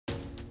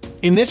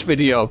In this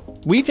video,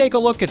 we take a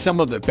look at some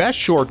of the best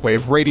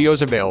shortwave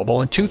radios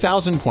available in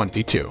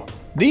 2022.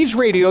 These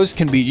radios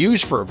can be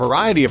used for a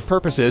variety of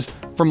purposes,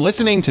 from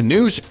listening to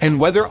news and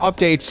weather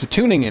updates to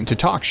tuning into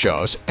talk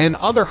shows and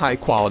other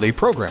high-quality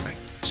programming.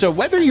 So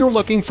whether you're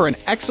looking for an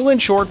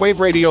excellent shortwave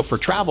radio for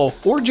travel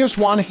or just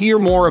want to hear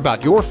more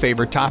about your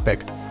favorite topic,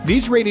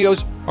 these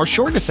radios are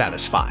sure to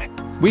satisfy.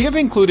 We have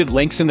included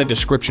links in the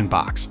description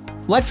box.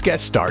 Let's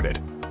get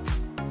started.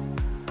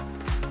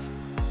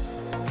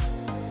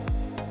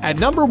 At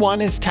number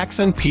 1 is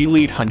Tecsun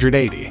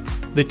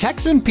PL880. The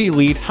Tecsun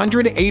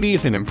PL880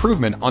 is an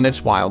improvement on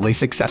its wildly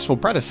successful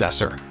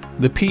predecessor,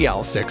 the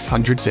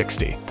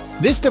PL-660.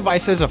 This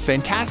device has a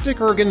fantastic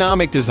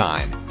ergonomic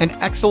design and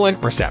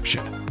excellent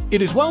reception.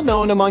 It is well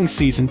known among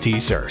seasoned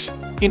teasers.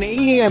 In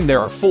AEM there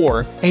are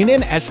 4, and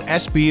in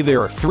SSB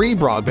there are 3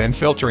 broadband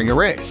filtering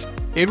arrays.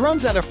 It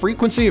runs at a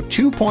frequency of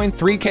 2.3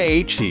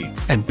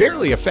 kHz and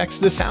barely affects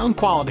the sound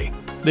quality.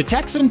 The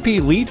Tecsun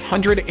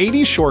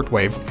PL880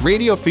 shortwave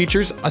radio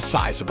features a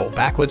sizable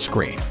backlit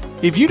screen.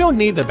 If you don't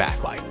need the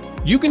backlight,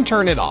 you can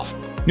turn it off.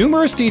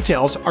 Numerous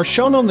details are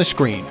shown on the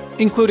screen,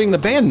 including the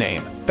band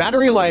name,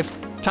 battery life,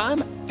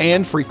 time,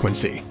 and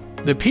frequency.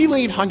 The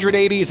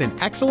PL880 is an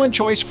excellent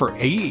choice for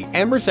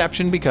AEM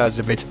reception because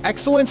of its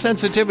excellent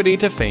sensitivity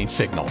to faint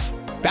signals.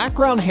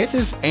 Background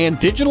hisses and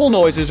digital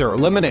noises are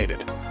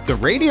eliminated. The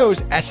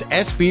radio's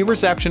SSB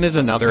reception is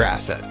another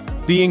asset.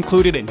 The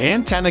included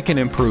antenna can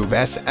improve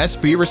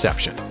SSB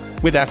reception.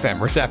 With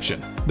FM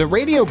reception, the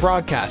radio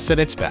broadcasts at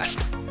its best.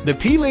 The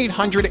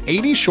PL880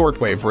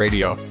 shortwave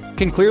radio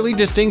can clearly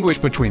distinguish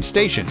between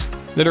stations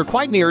that are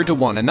quite near to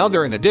one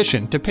another in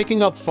addition to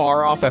picking up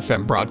far-off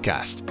FM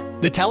broadcasts.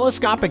 The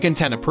telescopic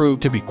antenna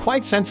proved to be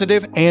quite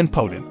sensitive and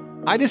potent.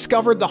 I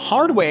discovered the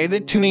hard way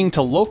that tuning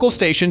to local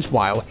stations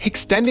while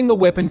extending the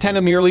whip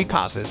antenna merely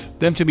causes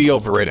them to be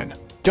overridden.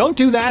 Don't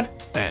do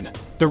that, then.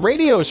 The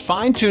radio's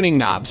fine-tuning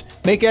knobs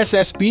make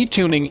SSB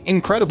tuning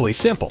incredibly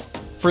simple.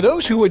 For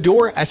those who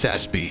adore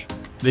SSB,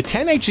 the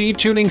 10HE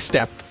tuning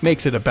step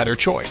makes it a better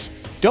choice.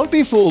 Don't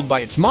be fooled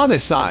by its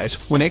modest size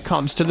when it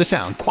comes to the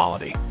sound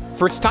quality.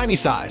 For its tiny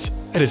size,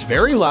 it is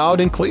very loud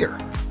and clear.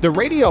 The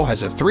radio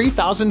has a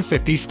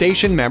 3050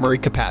 station memory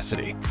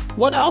capacity.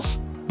 What else?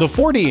 The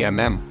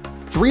 40mm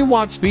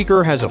 3-watt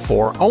speaker has a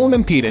 4 ohm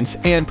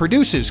impedance and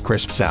produces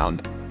crisp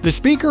sound. The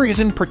speaker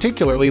isn't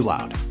particularly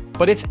loud,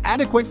 but it's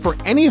adequate for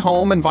any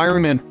home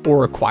environment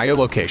or a quiet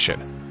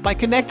location. By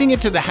connecting it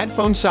to the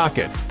headphone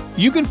socket,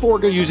 you can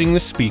forego using the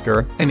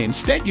speaker and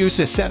instead use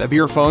a set of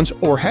earphones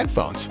or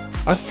headphones.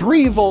 A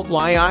 3-volt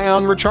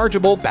Li-ion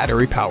rechargeable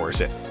battery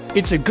powers it.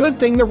 It's a good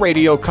thing the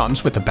radio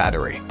comes with a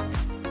battery.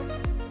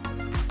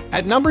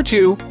 At number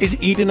 2 is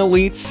Eton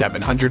Elite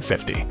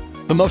 750.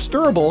 The most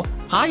durable,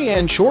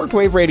 high-end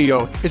shortwave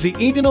radio is the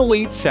Eton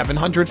Elite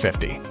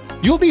 750.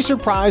 You'll be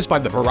surprised by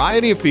the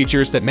variety of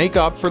features that make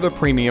up for the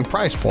premium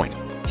price point.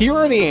 Here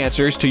are the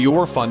answers to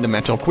your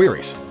fundamental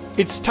queries.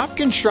 Its tough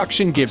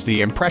construction gives the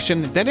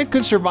impression that it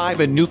could survive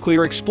a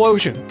nuclear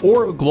explosion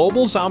or a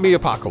global zombie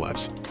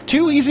apocalypse.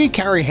 2 easy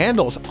carry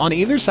handles on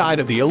either side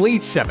of the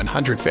Elite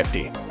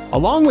 750,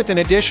 along with an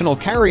additional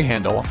carry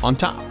handle on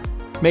top,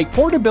 make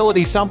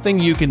portability something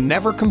you can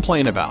never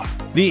complain about.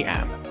 The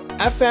AM,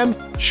 FM,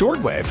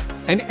 shortwave,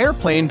 and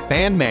airplane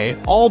band may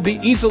all be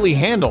easily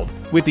handled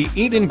with the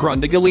Eton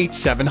Elite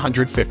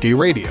 750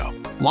 radio.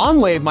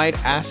 Longwave might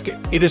ask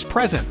it is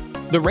present.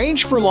 The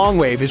range for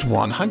longwave is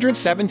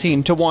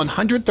 117 to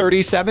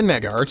 137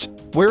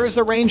 MHz, whereas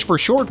the range for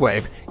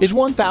shortwave is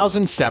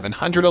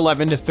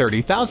 1,711 to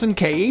 30,000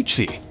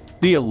 kHz.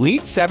 The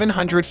Elite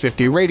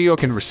 750 radio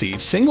can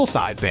receive single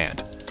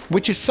sideband,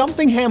 which is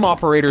something ham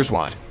operators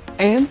want,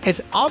 and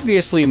is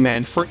obviously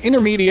meant for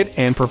intermediate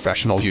and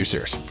professional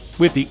users.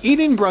 With the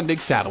Eton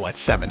Satellite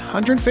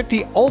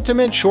 750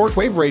 Ultimate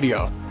Shortwave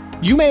Radio,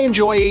 you may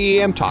enjoy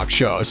AEM talk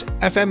shows,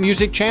 FM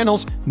music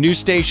channels, news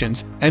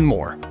stations, and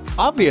more.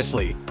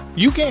 Obviously,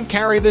 you can't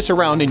carry this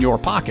around in your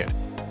pocket,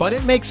 but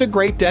it makes a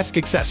great desk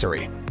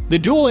accessory. The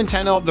dual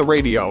antenna of the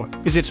radio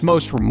is its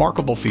most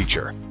remarkable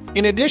feature.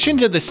 In addition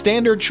to the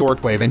standard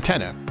shortwave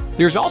antenna,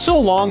 there's also a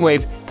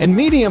long-wave and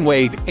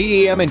medium-wave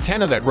AEM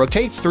antenna that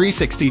rotates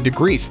 360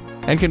 degrees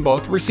and can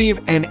both receive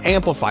and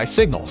amplify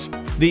signals.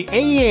 The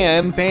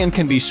AEM band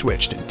can be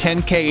switched in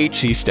 10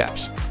 kHz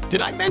steps.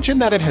 Did I mention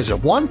that it has a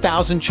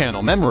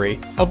 1,000-channel memory,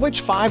 of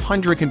which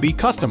 500 can be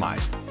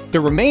customized? The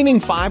remaining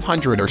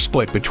 500 are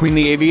split between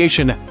the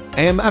aviation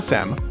AM,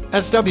 FM,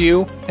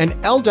 SW, and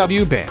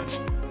LW bands.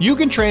 You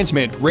can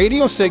transmit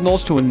radio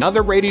signals to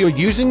another radio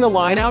using the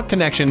line-out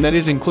connection that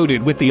is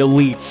included with the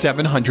Elite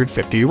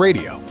 750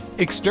 radio.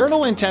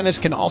 External antennas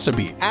can also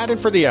be added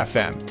for the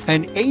FM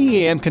and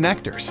AEM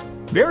connectors.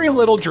 Very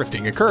little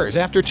drifting occurs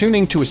after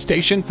tuning to a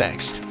station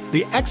thanks to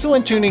the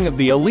excellent tuning of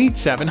the Elite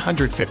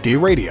 750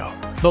 radio.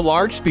 The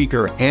large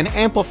speaker and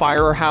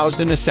amplifier are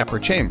housed in a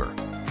separate chamber,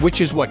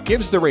 which is what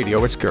gives the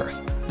radio its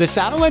girth. The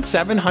Satellite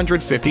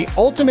 750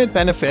 Ultimate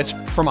benefits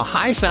from a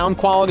high sound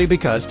quality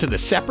because to the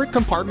separate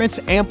compartment's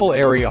ample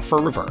area for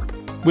reverb.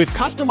 With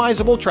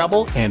customizable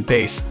treble and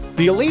bass, the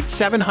The Elite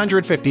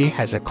 750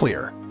 has a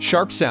clear,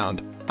 sharp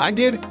sound. I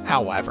did,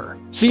 however,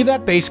 see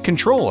that bass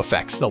control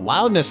affects the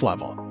loudness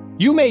level.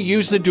 You may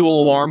use the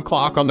dual alarm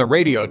clock on the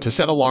radio to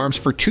set alarms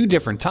for 2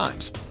 different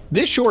times.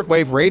 This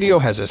shortwave radio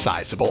has a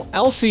sizable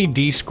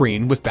LCD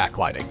screen with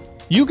backlighting.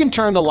 You can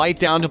turn the light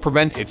down to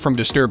prevent it from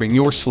disturbing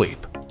your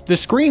sleep. The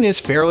screen is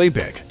fairly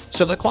big,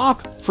 so the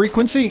clock,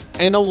 frequency,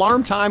 and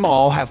alarm time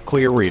all have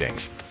clear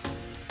readings.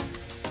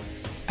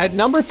 At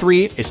number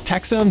 3 is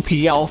Tecsun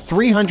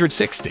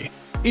PL-360.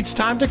 It's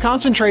time to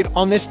concentrate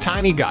on this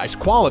tiny guy's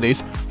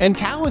qualities and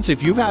talents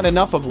if you've had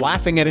enough of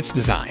laughing at its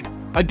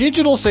design. A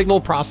digital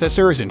signal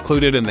processor is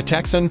included in the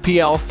Tecsun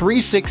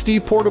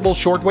PL-360 portable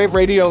shortwave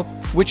radio,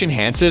 which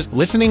enhances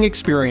listening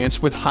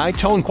experience with high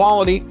tone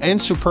quality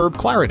and superb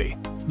clarity.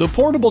 The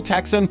portable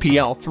Tecsun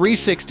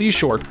PL-360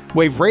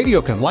 shortwave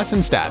radio can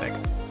lessen static,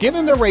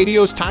 given the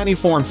radio's tiny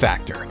form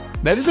factor.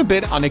 That is a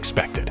bit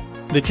unexpected.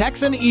 The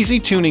Tecsun Easy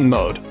Tuning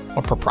Mode,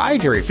 a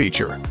proprietary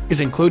feature, is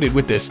included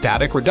with this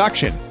static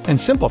reduction and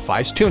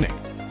simplifies tuning.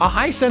 A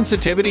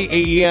high-sensitivity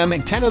AEM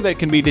antenna that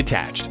can be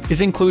detached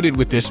is included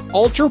with this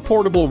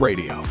ultra-portable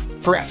radio.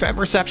 For FM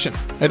reception,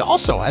 it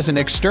also has an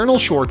external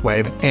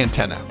shortwave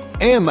antenna.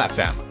 AM,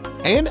 FM,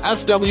 and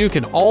SW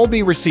can all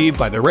be received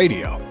by the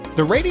radio.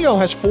 The radio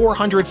has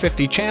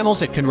 450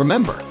 channels it can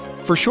remember.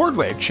 For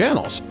shortwave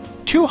channels,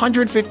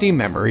 250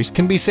 memories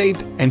can be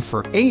saved, and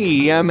for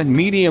AEM and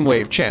medium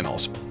wave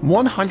channels,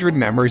 100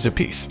 memories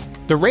apiece.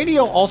 The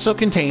radio also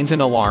contains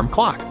an alarm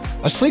clock,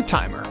 a sleep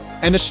timer,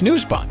 and a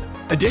snooze button.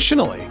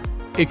 Additionally,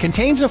 it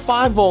contains a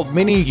 5-volt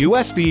mini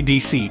USB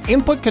DC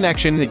input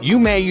connection that you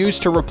may use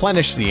to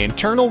replenish the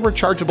internal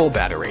rechargeable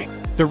battery.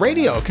 The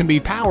radio can be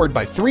powered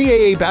by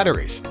 3 AA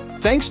batteries.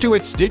 Thanks to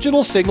its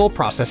digital signal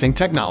processing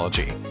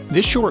technology,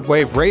 this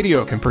shortwave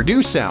radio can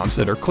produce sounds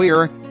that are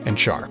clear and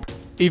sharp.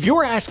 If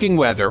you're asking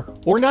whether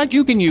or not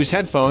you can use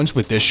headphones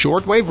with this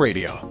shortwave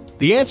radio,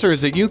 the answer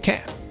is that you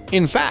can.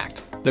 In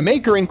fact, the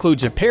maker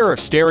includes a pair of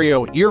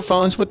stereo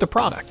earphones with the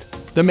product.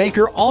 The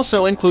maker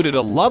also included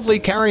a lovely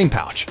carrying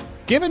pouch.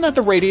 Given that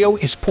the radio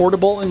is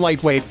portable and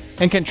lightweight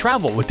and can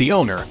travel with the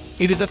owner,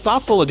 it is a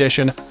thoughtful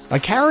addition. A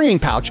carrying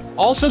pouch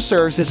also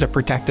serves as a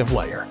protective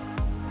layer.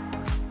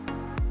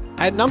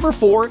 At number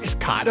 4 is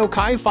Kaito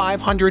Kai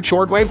 500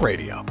 shortwave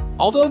radio.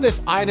 Although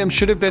this item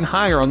should have been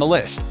higher on the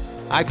list,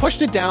 I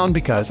pushed it down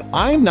because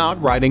I'm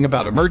not writing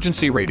about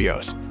emergency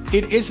radios.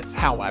 It is,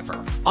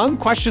 however,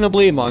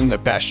 unquestionably among the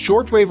best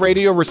shortwave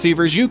radio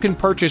receivers you can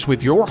purchase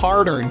with your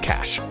hard-earned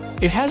cash.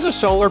 It has a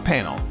solar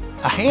panel,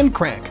 a hand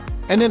crank,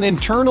 and an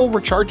internal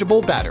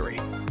rechargeable battery.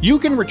 You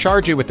can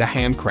recharge it with the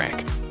hand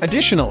crank.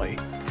 Additionally,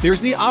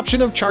 there's the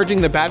option of charging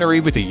the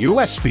battery with a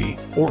USB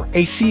or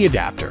AC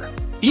adapter.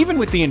 Even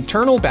with the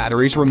internal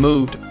batteries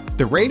removed,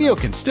 the radio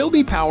can still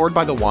be powered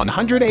by the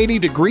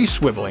 180-degree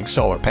swiveling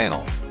solar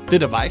panel. The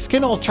device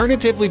can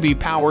alternatively be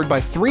powered by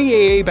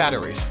 3 AA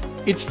batteries.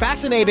 It's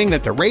fascinating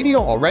that the radio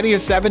already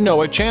has 7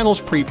 NOAA channels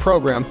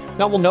pre-programmed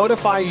that will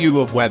notify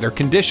you of weather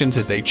conditions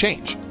as they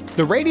change.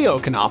 The radio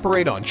can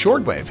operate on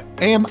shortwave,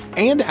 AM,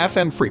 and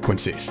FM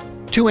frequencies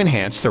to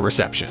enhance the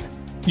reception.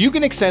 You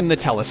can extend the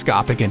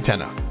telescopic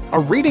antenna, a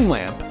reading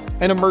lamp,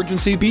 an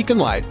emergency beacon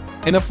light,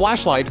 and a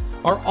flashlight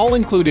are all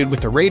included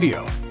with the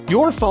radio.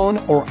 Your phone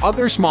or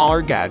other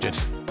smaller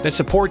gadgets that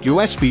support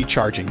USB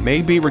charging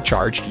may be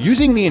recharged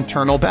using the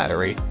internal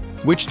battery,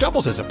 which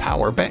doubles as a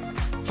power bank.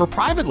 For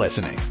private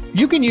listening,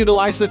 you can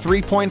utilize the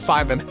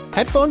 3.5mm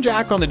headphone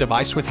jack on the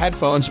device with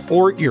headphones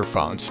or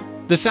earphones.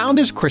 The sound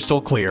is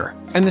crystal clear,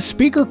 and the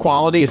speaker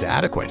quality is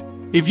adequate.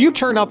 If you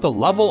turn up the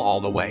level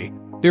all the way,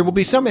 there will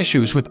be some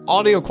issues with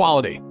audio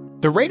quality.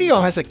 The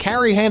radio has a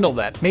carry handle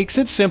that makes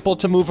it simple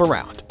to move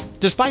around.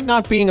 Despite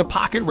not being a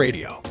pocket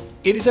radio,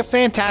 it is a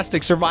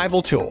fantastic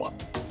survival tool.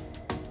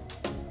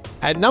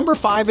 At number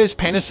 5 is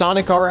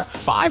Panasonic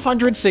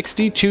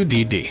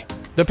RF-562DD.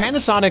 The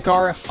Panasonic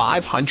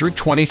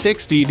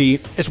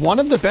RF-562DD is one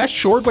of the best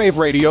shortwave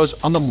radios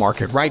on the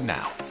market right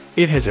now.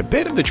 It has a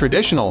bit of the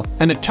traditional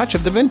and a touch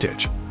of the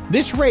vintage.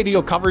 This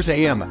radio covers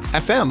AM,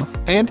 FM,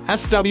 and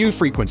SW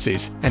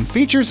frequencies and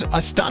features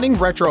a stunning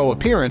retro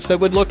appearance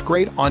that would look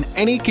great on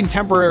any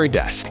contemporary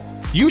desk.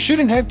 You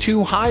shouldn't have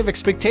too high of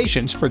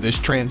expectations for this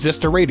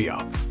transistor radio.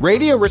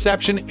 Radio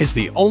reception is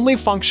the only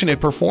function it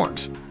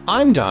performs.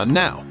 I'm done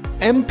now.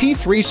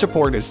 MP3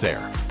 support is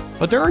there,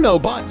 but there are no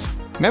buttons,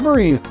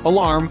 memory,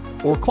 alarm,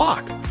 or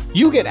clock.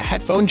 You get a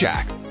headphone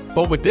jack.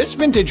 But with this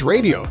vintage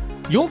radio,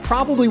 you'll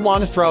probably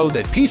want to throw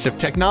that piece of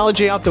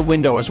technology out the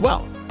window as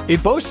well.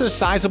 It boasts a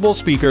sizable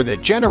speaker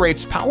that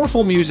generates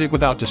powerful music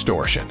without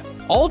distortion.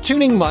 All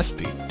tuning must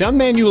be done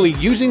manually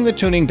using the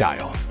tuning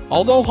dial.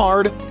 Although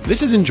hard,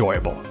 this is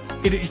enjoyable.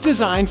 It is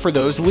designed for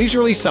those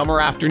leisurely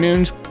summer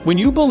afternoons when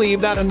you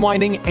believe that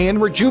unwinding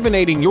and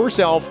rejuvenating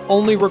yourself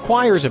only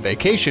requires a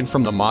vacation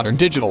from the modern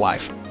digital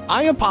life.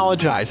 I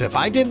apologize if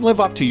I didn't live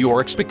up to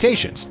your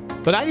expectations,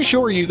 but I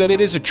assure you that it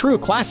is a true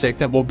classic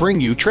that will bring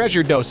you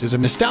treasured doses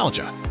of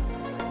nostalgia.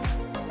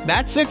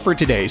 That's it for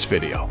today's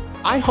video.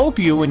 I hope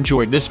you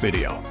enjoyed this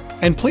video,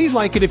 and please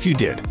like it if you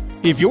did.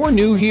 If you're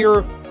new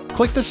here,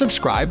 click the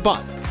subscribe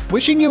button.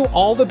 Wishing you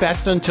all the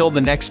best until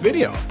the next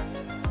video.